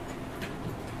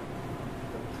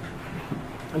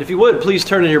And if you would, please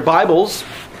turn in your Bibles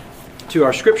to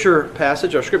our scripture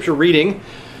passage, our scripture reading,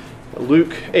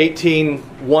 Luke 18,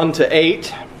 1 to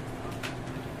 8.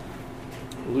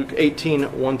 Luke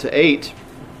 18, 1 to 8.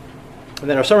 And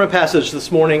then our sermon passage this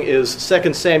morning is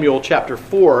 2 Samuel chapter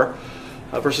 4,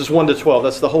 verses 1 to 12.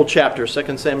 That's the whole chapter,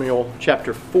 2 Samuel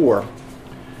chapter 4.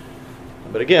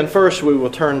 But again, first we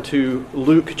will turn to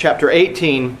Luke chapter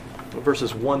 18,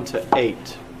 verses 1 to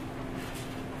 8.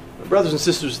 Brothers and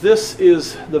sisters, this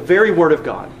is the very Word of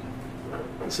God.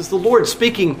 This is the Lord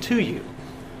speaking to you.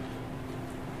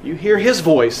 You hear His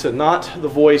voice and not the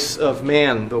voice of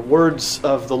man, the words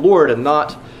of the Lord and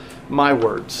not my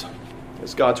words,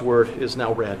 as God's Word is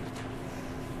now read.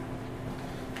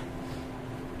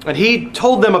 And He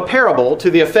told them a parable to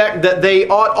the effect that they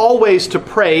ought always to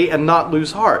pray and not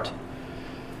lose heart.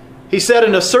 He said,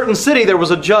 in a certain city there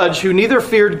was a judge who neither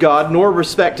feared God nor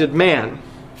respected man.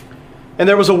 And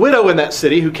there was a widow in that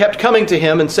city who kept coming to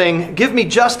him and saying, "Give me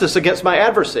justice against my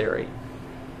adversary."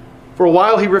 For a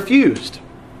while he refused.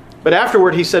 But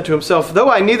afterward he said to himself,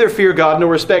 "Though I neither fear God nor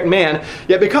respect man,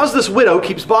 yet because this widow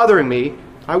keeps bothering me,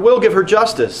 I will give her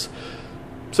justice,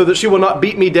 so that she will not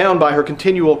beat me down by her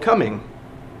continual coming."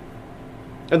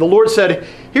 And the Lord said,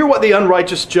 "Hear what the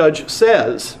unrighteous judge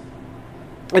says.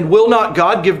 And will not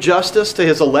God give justice to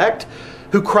His elect,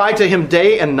 who cry to Him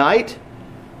day and night?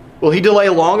 Will He delay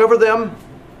long over them?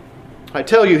 I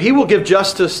tell you, He will give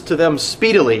justice to them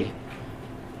speedily.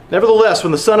 Nevertheless,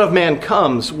 when the Son of Man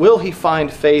comes, will He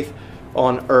find faith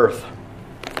on earth?"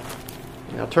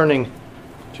 Now turning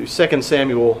to 2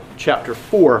 Samuel chapter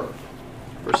 4,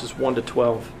 verses 1 to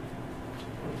 12.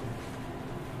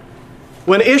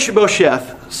 When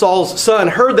Ishbosheth, Saul's son,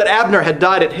 heard that Abner had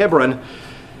died at Hebron,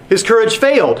 his courage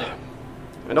failed,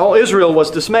 and all Israel was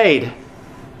dismayed.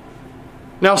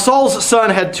 Now Saul's son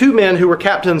had two men who were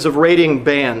captains of raiding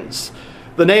bands.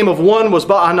 The name of one was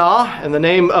Baanah, and the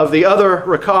name of the other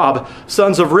Rechab,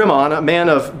 sons of Rimmon, a man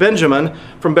of Benjamin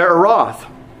from Beeroth.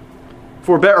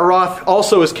 For Beeroth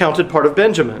also is counted part of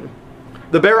Benjamin.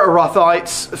 The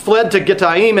Beerothites fled to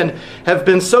Gittaim and have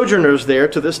been sojourners there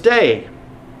to this day.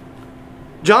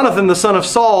 Jonathan, the son of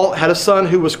Saul, had a son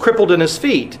who was crippled in his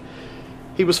feet.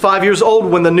 He was 5 years old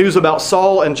when the news about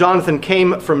Saul and Jonathan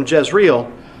came from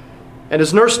Jezreel. And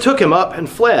his nurse took him up and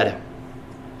fled.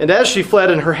 And as she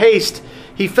fled in her haste,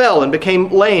 he fell and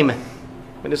became lame.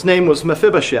 And his name was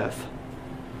Mephibosheth.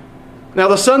 Now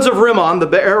the sons of Rimmon, the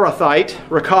Beerothite,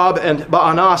 Rechab and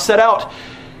Baanah, set out.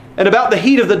 And about the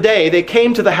heat of the day, they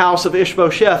came to the house of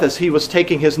Ishbosheth as he was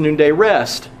taking his noonday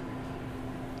rest.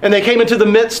 And they came into the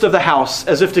midst of the house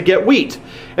as if to get wheat.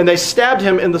 And they stabbed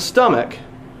him in the stomach.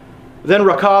 Then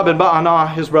Rechab and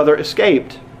Baanah, his brother,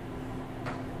 escaped.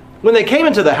 When they came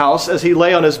into the house, as he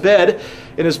lay on his bed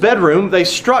in his bedroom, they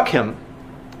struck him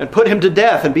and put him to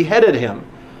death and beheaded him.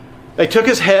 They took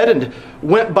his head and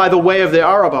went by the way of the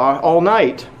Arabah all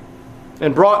night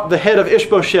and brought the head of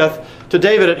Ishbosheth to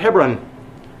David at Hebron.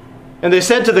 And they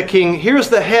said to the king, "Here's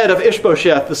the head of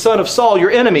Ishbosheth, the son of Saul, your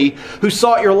enemy, who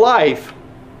sought your life.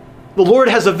 The Lord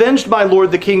has avenged my lord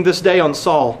the king this day on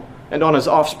Saul and on his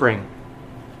offspring."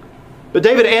 But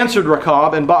David answered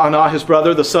Rechab and Baanah, his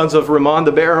brother, the sons of Rimmon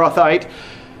the Beerothite,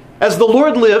 "As the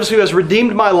Lord lives, who has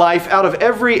redeemed my life out of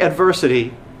every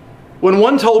adversity, when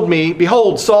one told me,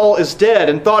 'Behold, Saul is dead,'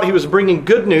 and thought he was bringing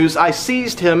good news, I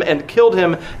seized him and killed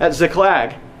him at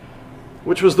Ziklag,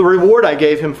 which was the reward I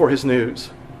gave him for his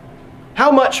news.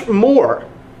 How much more,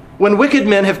 when wicked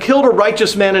men have killed a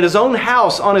righteous man in his own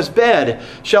house on his bed,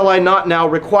 shall I not now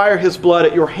require his blood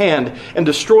at your hand and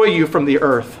destroy you from the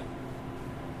earth?"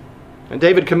 And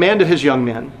David commanded his young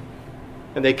men,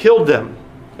 and they killed them,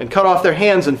 and cut off their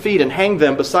hands and feet, and hanged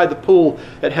them beside the pool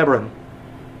at Hebron.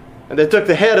 And they took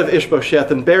the head of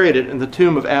Ishbosheth and buried it in the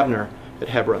tomb of Abner at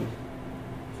Hebron.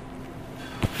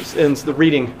 This ends the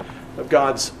reading of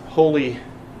God's holy,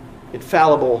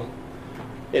 infallible,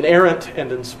 inerrant,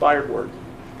 and inspired word.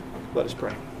 Let us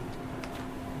pray.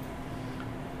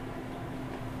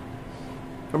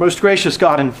 Our most gracious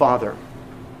God and Father,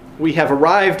 we have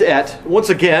arrived once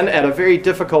again at a very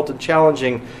difficult and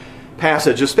challenging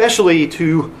passage, especially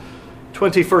to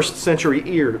 21st century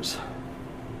ears.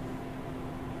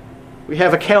 We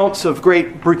have accounts of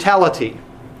great brutality.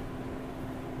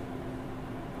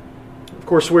 Of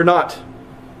course, we're not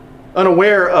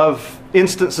unaware of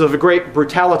instances of great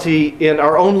brutality in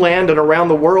our own land and around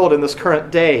the world in this current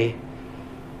day.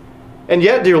 And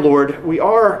yet, dear Lord, we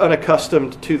are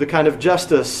unaccustomed to the kind of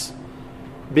justice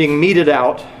being meted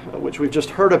out, which we've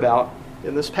just heard about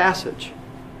in this passage.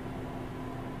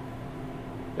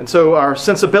 And so our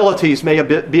sensibilities may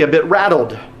be a bit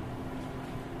rattled.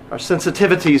 Our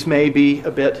sensitivities may be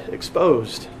a bit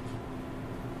exposed.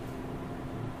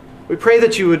 We pray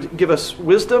that you would give us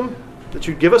wisdom, that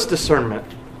you'd give us discernment,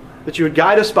 that you would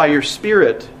guide us by your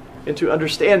Spirit into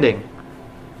understanding.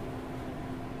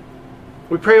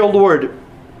 We pray, O Lord,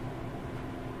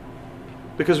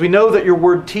 because we know that your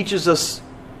word teaches us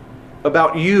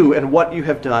about you and what you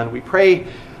have done. We pray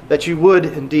that you would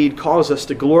indeed cause us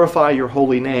to glorify your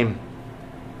holy name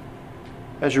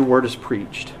as your word is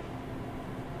preached.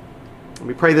 And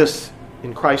we pray this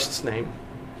in Christ's name.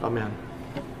 Amen.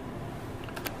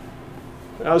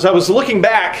 As I was looking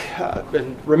back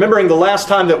and remembering the last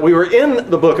time that we were in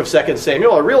the book of 2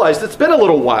 Samuel, I realized it's been a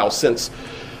little while since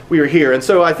we were here. And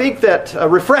so I think that a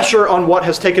refresher on what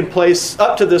has taken place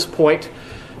up to this point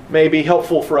may be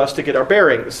helpful for us to get our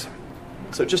bearings.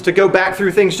 So just to go back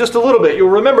through things just a little bit, you'll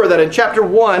remember that in chapter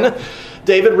 1,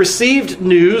 David received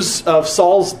news of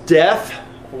Saul's death,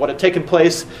 what had taken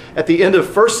place at the end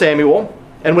of 1 Samuel.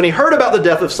 And when he heard about the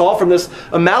death of Saul from this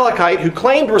Amalekite who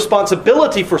claimed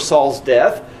responsibility for Saul's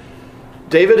death,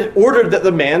 David ordered that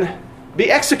the man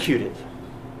be executed.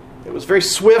 It was very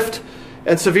swift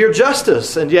and severe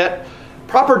justice, and yet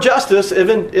proper justice,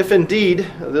 even if indeed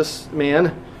this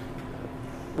man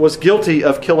was guilty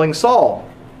of killing Saul.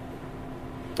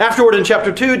 Afterward, in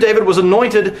chapter 2, David was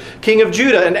anointed king of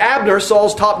Judah, and Abner,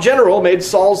 Saul's top general, made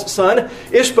Saul's son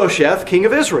Ishbosheth king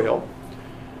of Israel.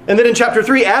 And then in chapter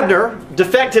 3, Abner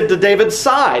defected to David's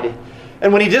side.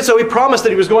 And when he did so, he promised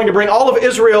that he was going to bring all of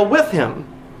Israel with him.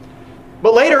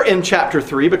 But later in chapter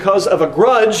 3, because of a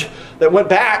grudge that went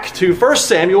back to 1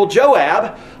 Samuel,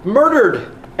 Joab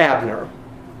murdered Abner.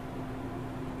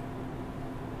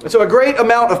 And so a great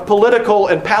amount of political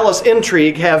and palace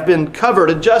intrigue have been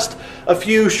covered in just a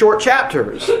few short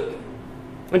chapters.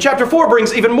 And chapter 4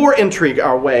 brings even more intrigue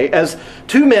our way as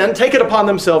two men take it upon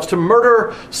themselves to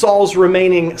murder Saul's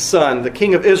remaining son, the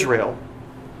king of Israel.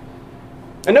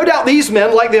 And no doubt these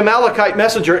men, like the Amalekite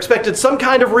messenger, expected some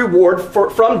kind of reward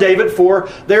from David for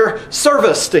their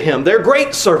service to him, their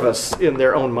great service in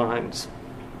their own minds.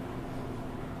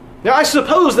 Now, I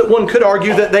suppose that one could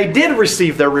argue that they did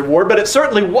receive their reward, but it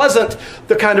certainly wasn't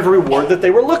the kind of reward that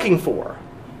they were looking for.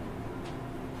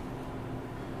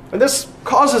 And this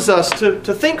causes us to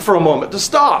think for a moment, to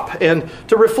stop and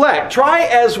to reflect. Try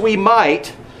as we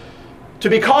might to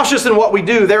be cautious in what we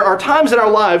do, there are times in our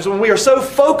lives when we are so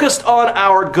focused on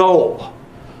our goal,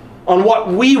 on what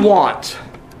we want,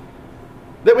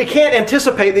 that we can't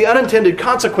anticipate the unintended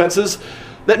consequences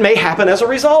that may happen as a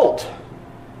result.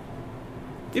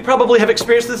 You probably have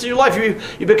experienced this in your life.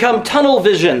 You become tunnel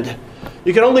visioned.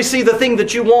 You can only see the thing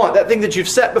that you want, that thing that you've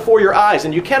set before your eyes,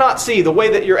 and you cannot see the way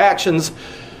that your actions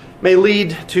may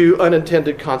lead to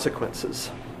unintended consequences.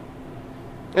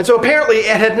 And so apparently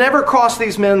it had never crossed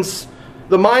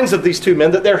the minds of these two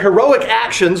men that their heroic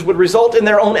actions would result in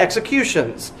their own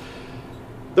executions.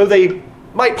 Though they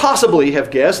might possibly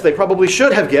have guessed, they probably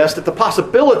should have guessed at the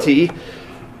possibility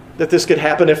that this could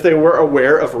happen if they were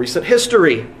aware of recent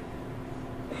history.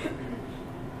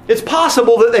 It's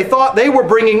possible that they thought they were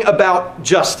bringing about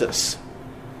justice.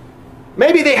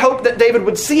 Maybe they hoped that David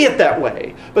would see it that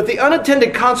way, but the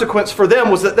unintended consequence for them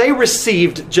was that they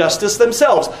received justice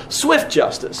themselves, swift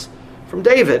justice, from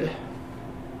David.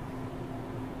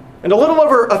 And a little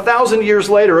over 1,000 years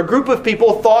later, a group of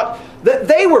people thought that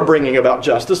they were bringing about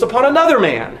justice upon another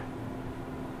man.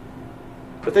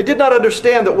 But they did not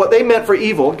understand that what they meant for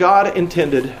evil, God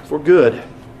intended for good.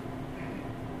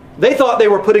 They thought they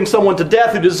were putting someone to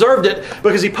death who deserved it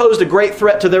because he posed a great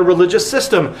threat to their religious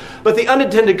system. But the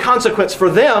unintended consequence for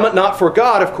them, not for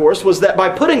God, of course, was that by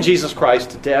putting Jesus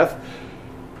Christ to death,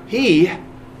 he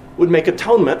would make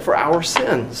atonement for our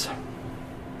sins.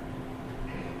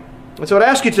 And so I'd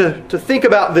ask you to think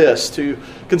about this, to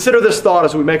consider this thought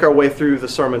as we make our way through the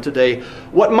sermon today.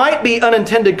 What might be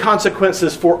unintended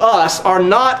consequences for us are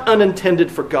not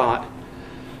unintended for God,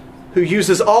 who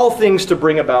uses all things to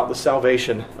bring about the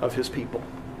salvation of his people.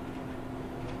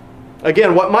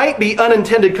 Again, what might be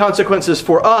unintended consequences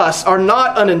for us are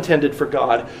not unintended for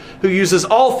God, who uses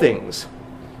all things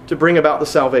to bring about the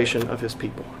salvation of his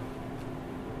people.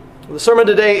 The sermon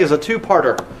today is a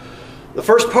two-parter. The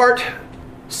first part,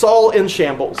 Saul in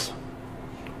shambles.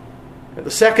 And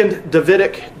the second,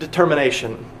 Davidic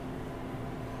determination.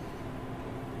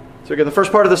 So again, the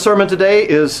first part of the sermon today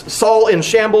is Saul in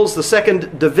shambles, the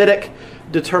second, Davidic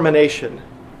determination.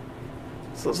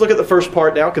 So let's look at the first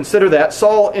part now. Consider that,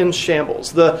 Saul in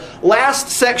shambles. The last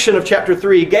section of chapter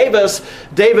 3 gave us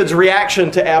David's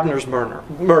reaction to Abner's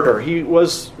murder. He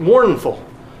was mournful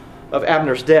of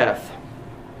Abner's death.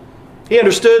 He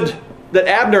understood that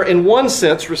Abner, in one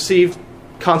sense, received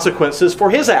consequences for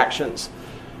his actions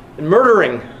in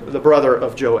murdering the brother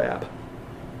of Joab.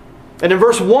 And in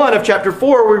verse 1 of chapter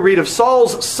 4, we read of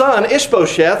Saul's son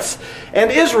Ishbosheth's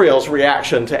and Israel's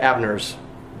reaction to Abner's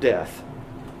death.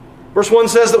 Verse 1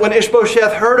 says that when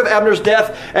Ishbosheth heard of Abner's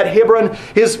death at Hebron,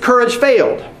 his courage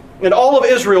failed, and all of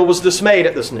Israel was dismayed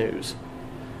at this news.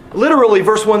 Literally,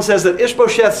 verse 1 says that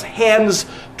Ishbosheth's hands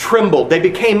trembled. They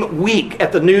became weak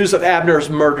at the news of Abner's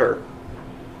murder.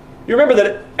 You remember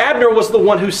that Abner was the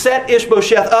one who set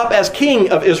Ishbosheth up as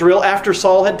king of Israel after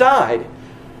Saul had died.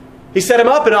 He set him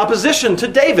up in opposition to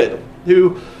David,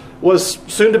 who was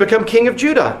soon to become king of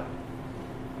Judah.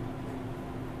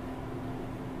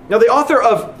 Now, the author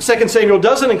of 2 Samuel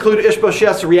doesn't include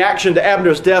Ishbosheth's reaction to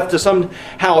Abner's death to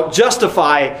somehow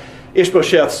justify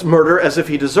Ishbosheth's murder as if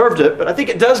he deserved it, but I think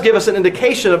it does give us an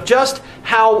indication of just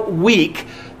how weak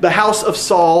the house of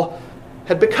Saul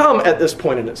had become at this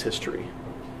point in its history.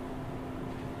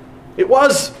 It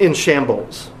was in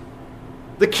shambles.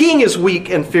 The king is weak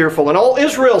and fearful, and all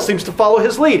Israel seems to follow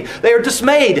his lead. They are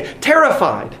dismayed,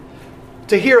 terrified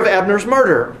to hear of Abner's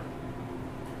murder.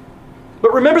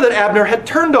 But remember that Abner had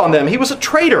turned on them. He was a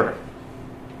traitor.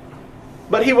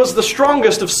 But he was the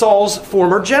strongest of Saul's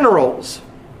former generals.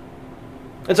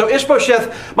 And so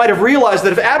Ishbosheth might have realized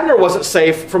that if Abner wasn't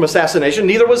safe from assassination,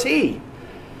 neither was he.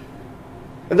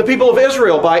 And the people of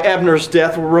Israel, by Abner's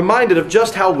death, were reminded of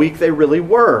just how weak they really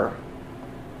were.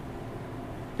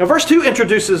 Now, verse 2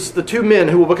 introduces the two men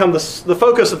who will become the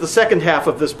focus of the second half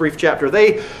of this brief chapter.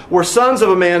 They were sons of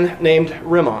a man named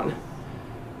Rimmon.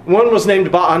 One was named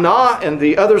Baanah, and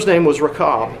the other's name was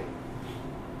Rechab.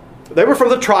 They were from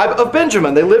the tribe of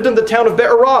Benjamin. They lived in the town of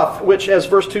Beeroth, which, as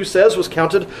verse 2 says, was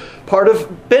counted part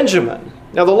of Benjamin.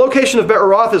 Now, the location of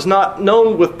Beeroth is not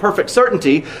known with perfect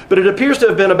certainty, but it appears to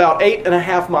have been about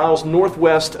 8.5 miles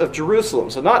northwest of Jerusalem,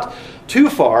 so not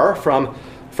too far from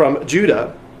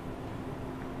Judah.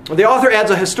 The author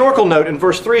adds a historical note in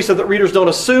verse 3 so that readers don't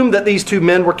assume that these two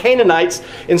men were Canaanites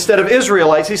instead of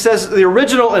Israelites. He says the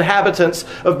original inhabitants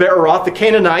of Beeroth, the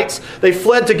Canaanites, they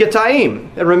fled to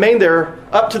Gittaim and remained there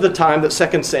up to the time that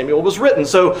 2 Samuel was written.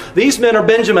 So these men are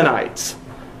Benjaminites.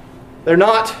 They're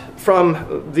not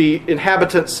from the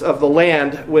inhabitants of the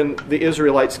land when the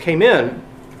Israelites came in.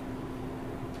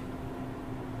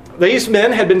 These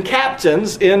men had been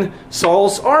captains in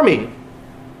Saul's army.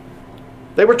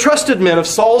 They were trusted men of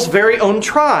Saul's very own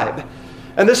tribe.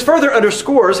 And this further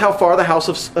underscores how far the house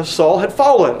of Saul had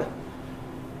fallen.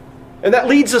 And that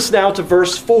leads us now to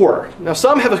verse 4. Now,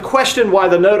 some have questioned why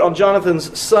the note on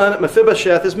Jonathan's son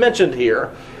Mephibosheth is mentioned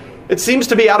here. It seems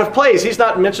to be out of place. He's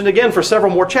not mentioned again for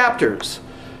several more chapters.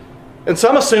 And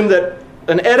some assume that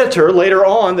an editor later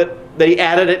on that they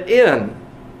added it in.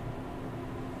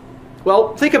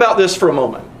 Well, think about this for a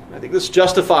moment. I think this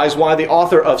justifies why the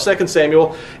author of 2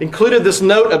 Samuel included this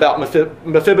note about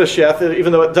Mephibosheth,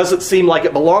 even though it doesn't seem like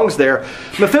it belongs there.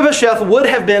 Mephibosheth would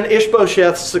have been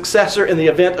Ishbosheth's successor in the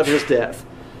event of his death,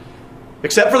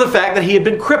 except for the fact that he had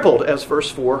been crippled, as verse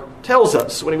 4 tells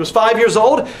us. When he was 5 years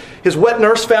old, his wet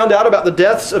nurse found out about the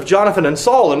deaths of Jonathan and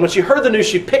Saul, and when she heard the news,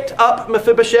 she picked up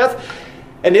Mephibosheth,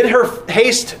 and in her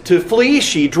haste to flee,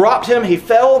 she dropped him. He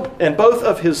fell, and both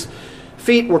of his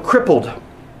feet were crippled.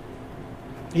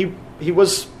 He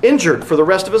was injured for the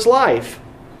rest of his life.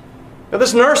 Now,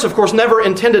 this nurse, of course, never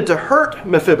intended to hurt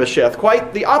Mephibosheth.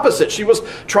 Quite the opposite. She was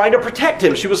trying to protect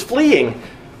him. She was fleeing.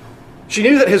 She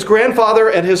knew that his grandfather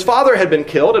and his father had been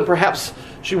killed, and perhaps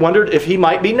she wondered if he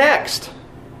might be next.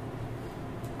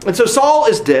 And so Saul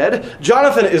is dead.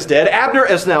 Jonathan is dead. Abner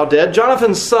is now dead.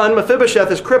 Jonathan's son, Mephibosheth,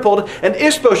 is crippled. And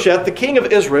Ishbosheth, the king of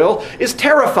Israel, is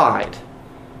terrified.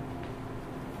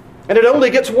 And it only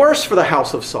gets worse for the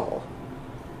house of Saul.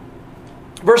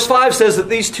 Verse 5 says that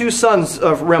these two sons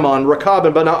of Rimmon, Rechab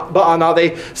and Baanah,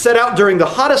 they set out during the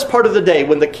hottest part of the day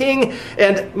when the king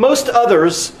and most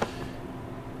others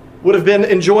would have been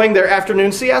enjoying their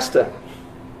afternoon siesta.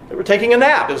 They were taking a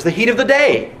nap. It was the heat of the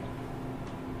day.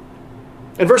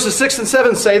 And verses 6 and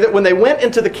 7 say that when they went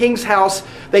into the king's house,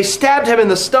 they stabbed him in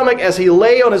the stomach as he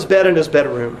lay on his bed in his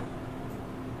bedroom.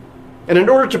 And in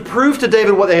order to prove to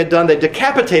David what they had done, they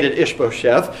decapitated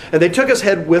Ishbosheth, and they took his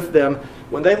head with them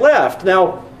when they left.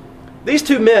 Now, these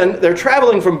two men, they're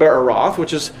traveling from Beeroth,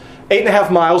 which is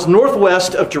 8.5 miles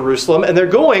northwest of Jerusalem, and they're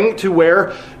going to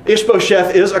where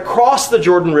Ishbosheth is across the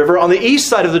Jordan River, on the east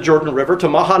side of the Jordan River, to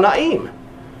Mahanaim.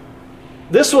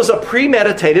 This was a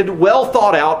premeditated, well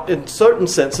thought out, in certain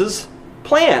senses,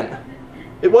 plan.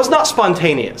 It was not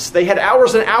spontaneous. They had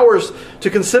hours and hours to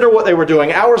consider what they were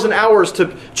doing, hours and hours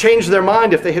to change their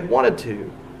mind if they had wanted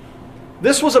to.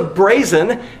 This was a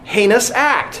brazen, heinous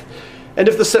act. And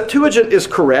if the Septuagint is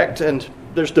correct, and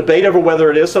There's debate over whether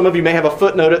it is. Some of you may have a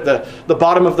footnote at the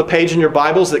bottom of the page in your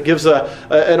Bibles that gives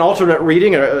an alternate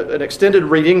reading, an extended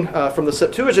reading from the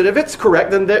Septuagint. If it's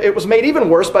correct, then it was made even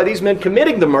worse by these men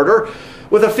committing the murder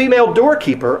with a female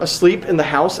doorkeeper asleep in the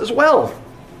house as well.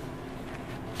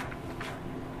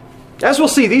 As we'll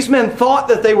see, these men thought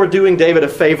that they were doing David a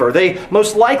favor. They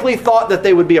most likely thought that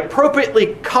they would be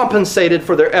appropriately compensated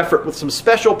for their effort with some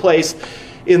special place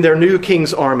in their new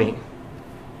king's army.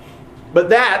 But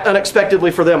that,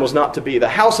 unexpectedly for them, was not to be. The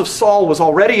house of Saul was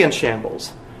already in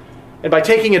shambles. And by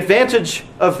taking advantage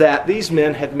of that, these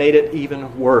men had made it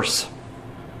even worse.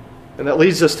 And that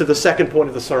leads us to the second point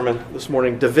of the sermon this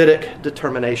morning, Davidic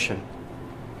determination.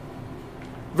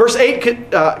 Verse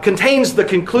 8 contains the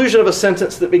conclusion of a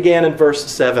sentence that began in verse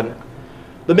 7.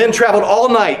 The men traveled all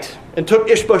night and took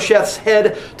Ishbosheth's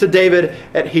head to David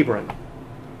at Hebron.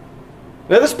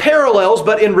 Now this parallels,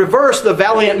 but in reverse, the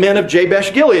valiant men of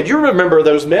Jabesh Gilead. You remember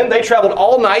those men. They traveled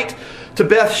all night to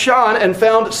Beth Shan and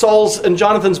found Saul's and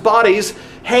Jonathan's bodies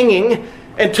hanging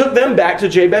and took them back to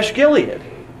Jabesh Gilead.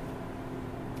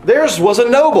 Theirs was a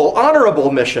noble, honorable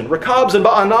mission. Rechab's and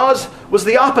Baanah's was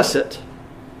the opposite.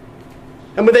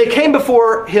 And when they came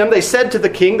before him, they said to the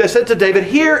king, they said to David,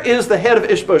 "Here is the head of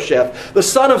Ishbosheth, the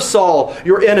son of Saul,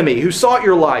 your enemy, who sought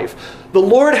your life. The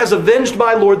Lord has avenged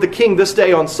my lord the king this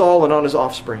day on Saul and on his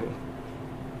offspring."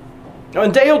 Now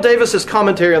in Dale Davis's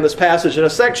commentary on this passage, in a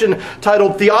section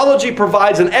titled "Theology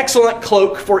Provides an Excellent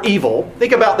Cloak for Evil,"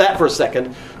 think about that for a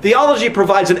second. Theology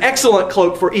provides an excellent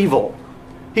cloak for evil.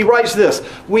 He writes this: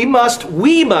 we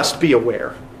must be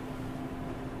aware.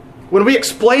 When we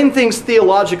explain things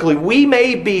theologically, we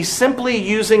may be simply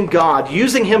using God,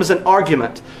 using Him as an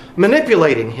argument,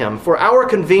 manipulating Him for our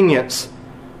convenience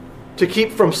to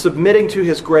keep from submitting to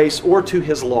His grace or to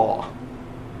His law.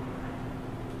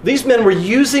 These men were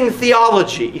using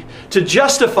theology to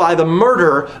justify the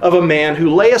murder of a man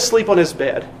who lay asleep on his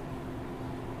bed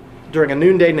during a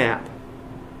noonday nap.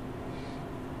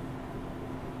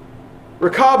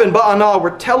 Rechab and Baanah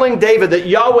were telling David that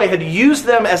Yahweh had used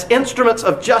them as instruments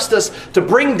of justice to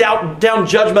bring down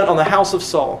judgment on the house of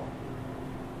Saul.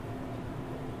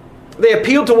 They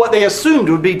appealed to what they assumed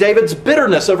would be David's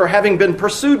bitterness over having been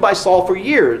pursued by Saul for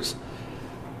years.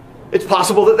 It's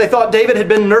possible that they thought David had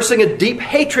been nursing a deep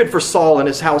hatred for Saul and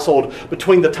his household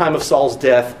between the time of Saul's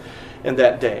death and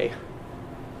that day.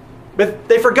 But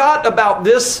they forgot about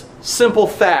this simple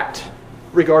fact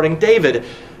regarding David,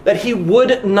 that he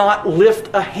would not lift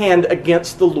a hand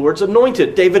against the Lord's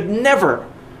anointed. David never,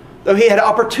 though he had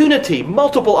opportunity,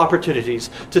 multiple opportunities,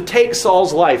 to take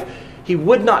Saul's life, he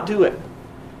would not do it.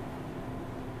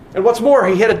 And what's more,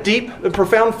 he had a deep and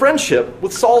profound friendship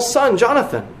with Saul's son,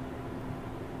 Jonathan.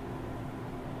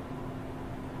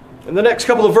 And the next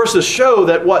couple of verses show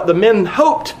that what the men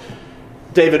hoped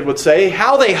David would say,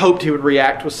 how they hoped he would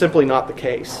react, was simply not the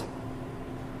case.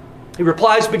 He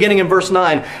replies beginning in verse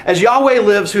 9, "As Yahweh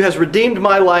lives, who has redeemed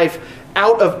my life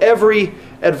out of every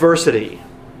adversity."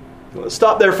 Let's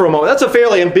stop there for a moment. That's a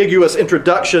fairly ambiguous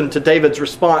introduction to David's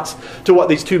response to what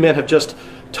these two men have just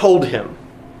told him.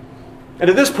 And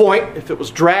at this point, if it was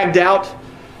dragged out,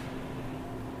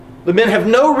 the men have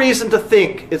no reason to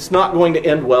think it's not going to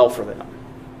end well for them.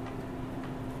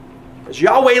 "As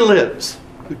Yahweh lives,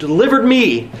 who delivered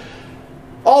me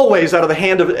always out of the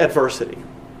hand of adversity."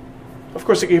 Of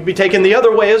course, it could be taken the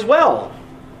other way as well.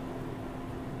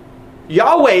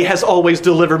 Yahweh has always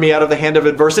delivered me out of the hand of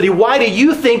adversity. Why do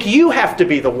you think you have to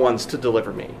be the ones to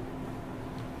deliver me?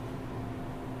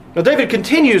 Now David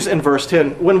continues in verse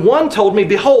 10, "When one told me,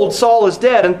 'Behold, Saul is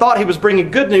dead,' and thought he was bringing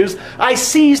good news, I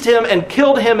seized him and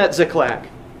killed him at Ziklag,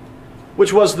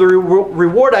 which was the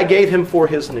reward I gave him for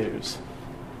his news."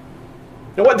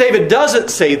 Now what David doesn't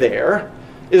say there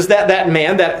is that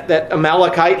man, that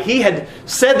Amalekite, he had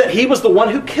said that he was the one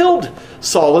who killed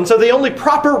Saul. And so the only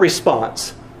proper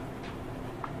response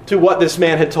to what this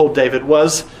man had told David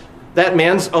was that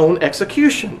man's own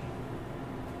execution.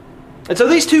 And so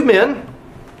these two men,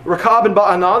 Rechab and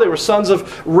Baanah, they were sons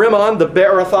of Rimmon the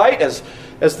Beerothite,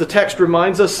 as the text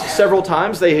reminds us several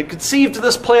times. They had conceived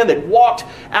this plan. They'd walked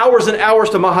hours and hours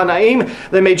to Mahanaim.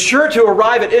 They made sure to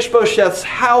arrive at Ishbosheth's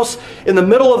house in the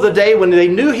middle of the day when they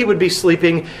knew he would be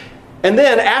sleeping. And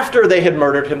then, after they had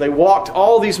murdered him, they walked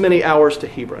all these many hours to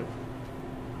Hebron.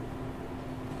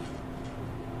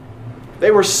 They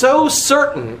were so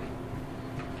certain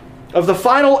of the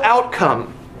final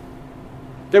outcome.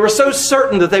 They were so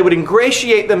certain that they would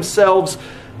ingratiate themselves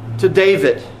to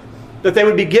David, that they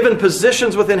would be given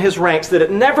positions within his ranks, that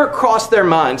it never crossed their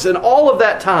minds in all of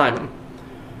that time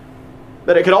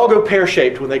that it could all go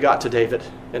pear-shaped when they got to David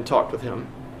and talked with him.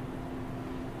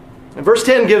 And verse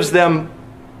 10 gives them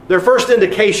their first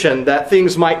indication that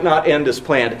things might not end as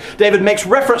planned. David makes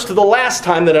reference to the last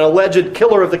time that an alleged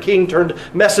killer of the king turned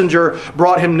messenger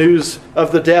brought him news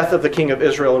of the death of the king of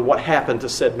Israel and what happened to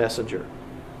said messenger.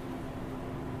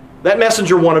 That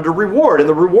messenger wanted a reward, and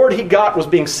the reward he got was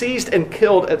being seized and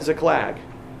killed at Ziklag.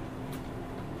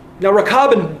 Now,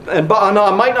 Rechab and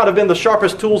Baanah might not have been the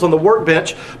sharpest tools on the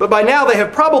workbench, but by now they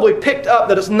have probably picked up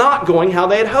that it's not going how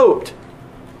they had hoped.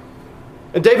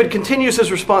 And David continues his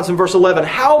response in verse 11.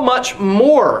 How much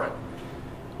more,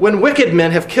 when wicked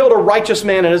men have killed a righteous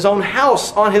man in his own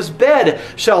house, on his bed,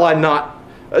 shall I not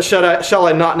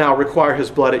now require his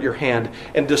blood at your hand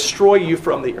and destroy you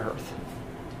from the earth?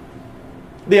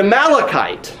 The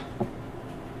Amalekite,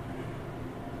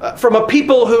 from a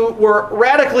people who were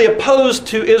radically opposed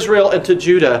to Israel and to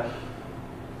Judah,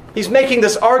 he's making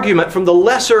this argument from the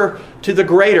lesser to the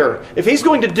greater. If he's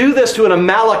going to do this to an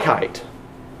Amalekite,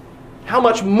 how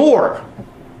much more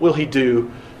will he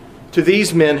do to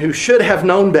these men who should have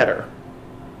known better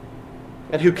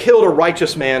and who killed a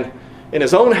righteous man in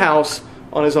his own house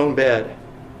on his own bed?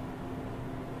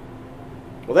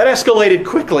 Well, that escalated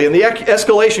quickly, and the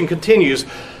escalation continues.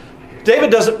 David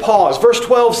doesn't pause. Verse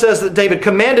 12 says that David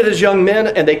commanded his young men,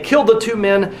 and they killed the two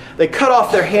men. They cut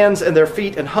off their hands and their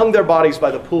feet and hung their bodies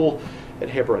by the pool at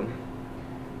Hebron.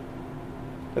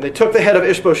 And they took the head of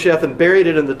Ishbosheth and buried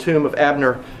it in the tomb of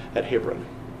Abner at Hebron.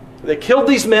 They killed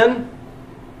these men.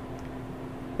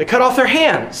 They cut off their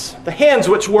hands, the hands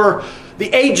which were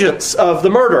the agents of the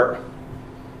murder.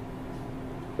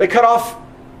 They cut off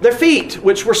their feet,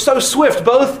 which were so swift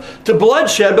both to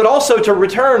bloodshed but also to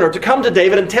return or to come to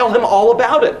David and tell him all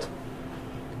about it.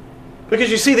 Because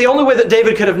you see, the only way that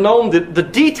David could have known the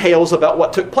details about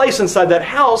what took place inside that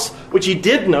house, which he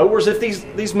did know, was if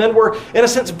these men were, in a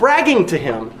sense, bragging to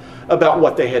him about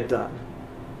what they had done,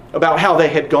 about how they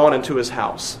had gone into his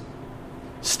house,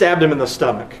 stabbed him in the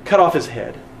stomach, cut off his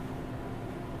head.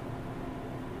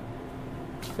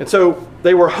 And so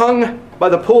they were hung by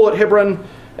the pool at Hebron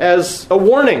as a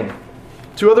warning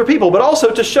to other people, but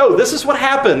also to show this is what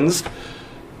happens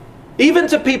even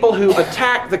to people who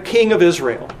attack the king of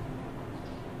Israel.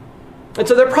 And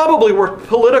so there probably were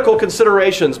political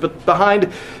considerations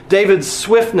behind David's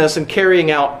swiftness in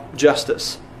carrying out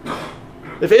justice.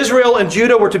 If Israel and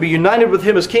Judah were to be united with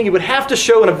him as king, he would have to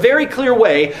show in a very clear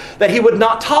way that he would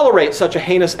not tolerate such a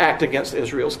heinous act against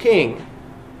Israel's king.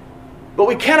 But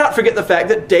we cannot forget the fact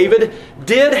that David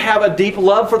did have a deep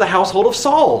love for the household of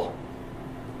Saul.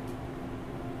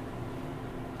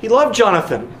 He loved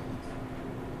Jonathan.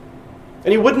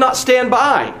 And he would not stand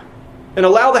by and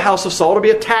allow the house of Saul to be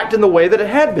attacked in the way that it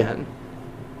had been.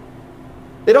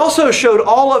 It also showed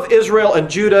all of Israel and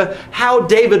Judah how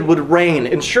David would reign,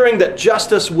 ensuring that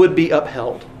justice would be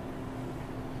upheld.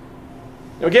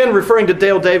 Again, referring to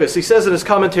Dale Davis, he says in his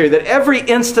commentary that every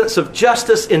instance of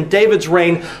justice in David's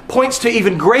reign points to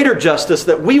even greater justice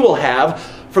that we will have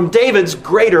from David's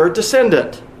greater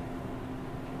descendant.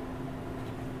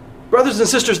 Brothers and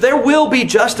sisters, there will be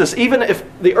justice even if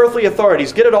the earthly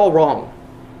authorities get it all wrong,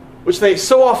 which they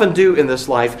so often do in this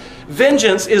life.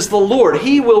 Vengeance is the Lord.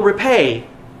 He will repay.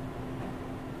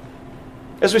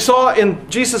 As we saw in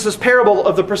Jesus' parable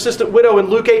of the persistent widow in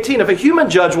Luke 18, if a human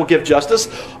judge will give justice,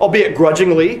 albeit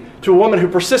grudgingly, to a woman who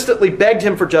persistently begged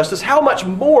him for justice, how much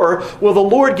more will the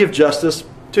Lord give justice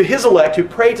to his elect who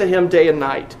pray to him day and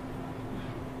night?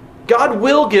 God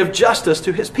will give justice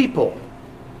to his people.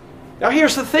 Now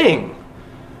here's the thing.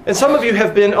 And some of you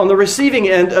have been on the receiving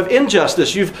end of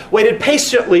injustice. You've waited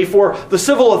patiently for the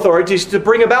civil authorities to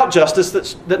bring about justice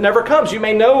that never comes. You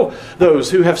may know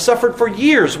those who have suffered for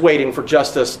years waiting for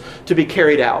justice to be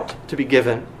carried out, to be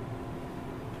given.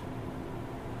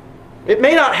 It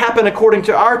may not happen according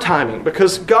to our timing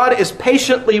because God is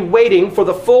patiently waiting for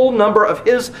the full number of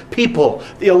his people,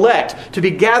 the elect, to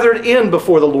be gathered in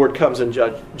before the Lord comes in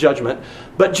judgment.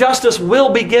 But justice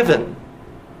will be given.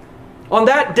 On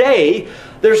that day,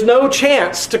 there's no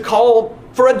chance to call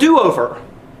for a do-over.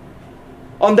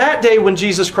 On that day when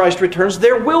Jesus Christ returns,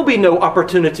 there will be no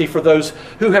opportunity for those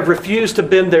who have refused to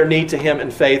bend their knee to him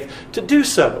in faith to do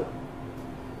so.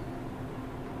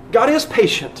 God is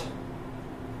patient.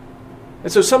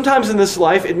 And so sometimes in this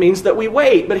life it means that we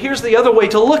wait. But here's the other way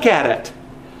to look at it.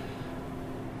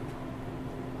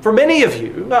 For many of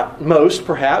you, not most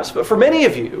perhaps, but for many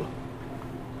of you,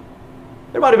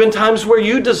 there might have been times where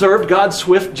you deserved God's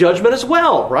swift judgment as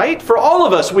well, right? For all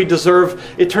of us, we deserve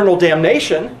eternal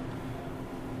damnation.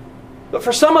 But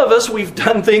for some of us, we've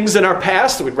done things in our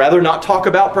past that we'd rather not talk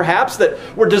about perhaps, that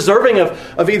we're deserving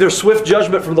of either swift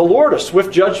judgment from the Lord or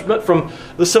swift judgment from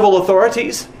the civil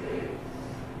authorities.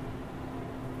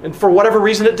 And for whatever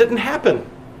reason, it didn't happen.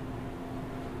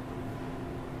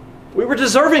 were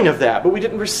deserving of that, but we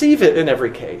didn't receive it in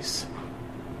every case.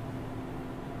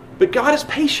 But God is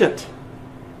patient.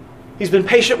 He's been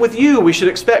patient with you. We should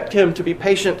expect Him to be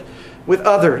patient with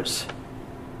others.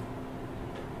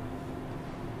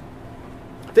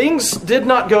 Things did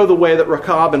not go the way that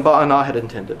Rechab and Baanah had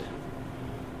intended.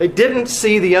 They didn't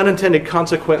see the unintended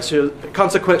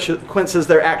consequences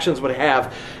their actions would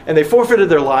have, and they forfeited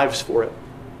their lives for it.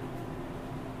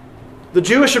 The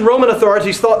Jewish and Roman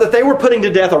authorities thought that they were putting to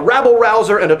death a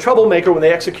rabble-rouser and a troublemaker when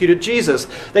they executed Jesus.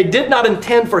 They did not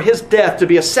intend for His death to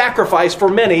be a sacrifice for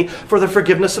many for the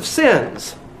forgiveness of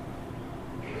sins.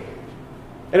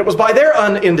 And it was by their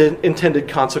unintended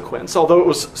consequence, although it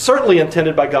was certainly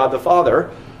intended by God the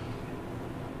Father,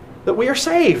 that we are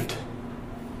saved.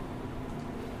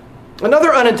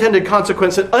 Another unintended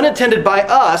consequence, unintended by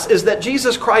us, is that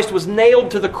Jesus Christ was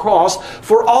nailed to the cross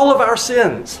for all of our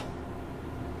sins.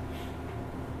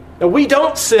 Now, we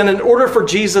don't sin in order for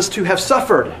Jesus to have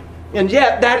suffered. And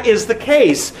yet, that is the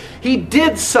case. He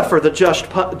did suffer the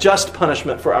just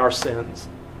punishment for our sins.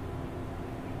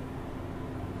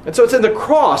 And so it's in the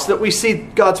cross that we see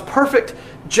God's perfect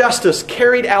justice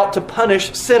carried out to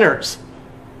punish sinners.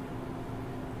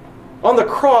 On the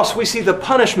cross, we see the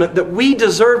punishment that we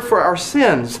deserve for our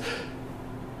sins.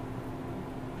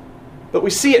 But we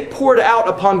see it poured out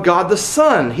upon God the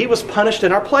Son. He was punished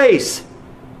in our place.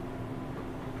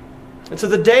 And so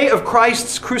the day of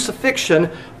Christ's crucifixion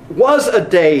was a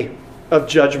day of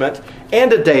judgment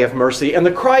and a day of mercy. And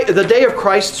the day of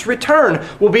Christ's return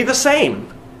will be the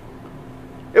same.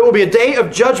 It will be a day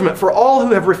of judgment for all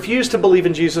who have refused to believe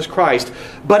in Jesus Christ.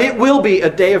 But it will be a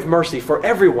day of mercy for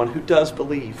everyone who does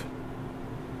believe.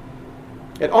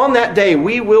 And on that day,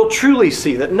 we will truly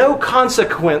see that no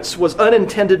consequence was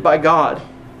unintended by God,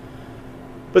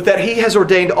 but that He has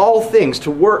ordained all things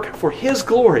to work for His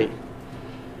glory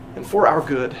and for our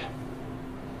good.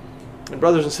 And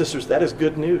brothers and sisters, that is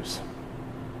good news.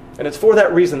 And it's for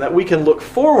that reason that we can look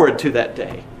forward to that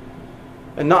day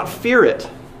and not fear it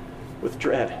with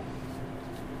dread.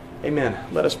 Amen.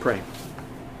 Let us pray.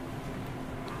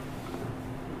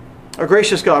 Our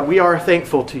gracious God, we are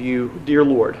thankful to You, dear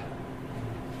Lord.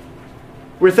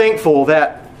 We're thankful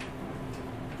that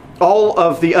all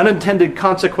of the unintended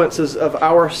consequences of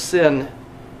our sin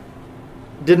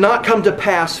did not come to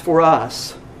pass for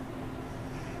us.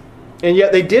 And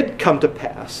yet they did come to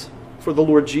pass for the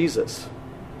Lord Jesus.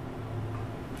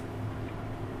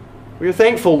 We are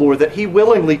thankful, Lord, that He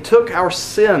willingly took our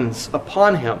sins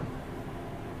upon Him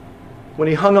when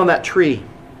He hung on that tree.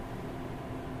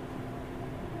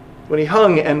 When He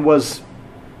hung and was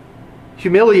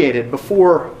humiliated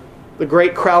before the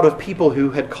great crowd of people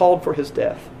who had called for His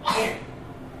death.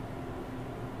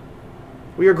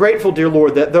 We are grateful, dear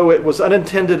Lord, that though it was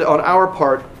unintended on our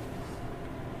part,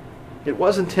 it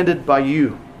was intended by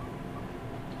You.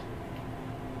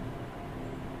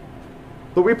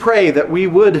 But we pray that we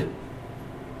would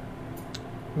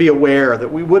be aware,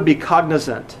 that we would be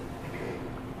cognizant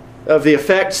of the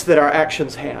effects that our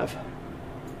actions have.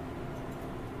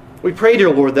 We pray,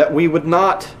 dear Lord, that we would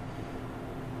not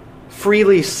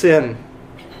freely sin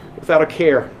without a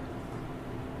care.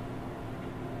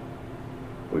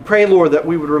 We pray, Lord, that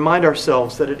we would remind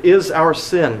ourselves that it is our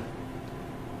sin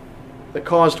that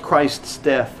caused Christ's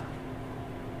death.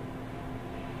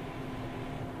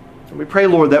 And we pray,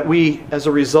 Lord, that we, as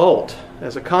a result,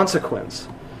 as a consequence,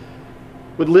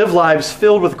 would live lives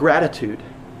filled with gratitude,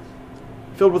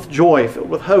 filled with joy, filled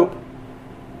with hope,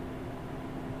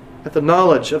 at the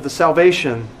knowledge of the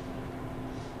salvation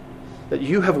that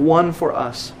You have won for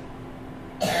us.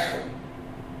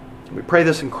 We pray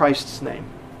this in Christ's name.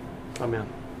 Amen.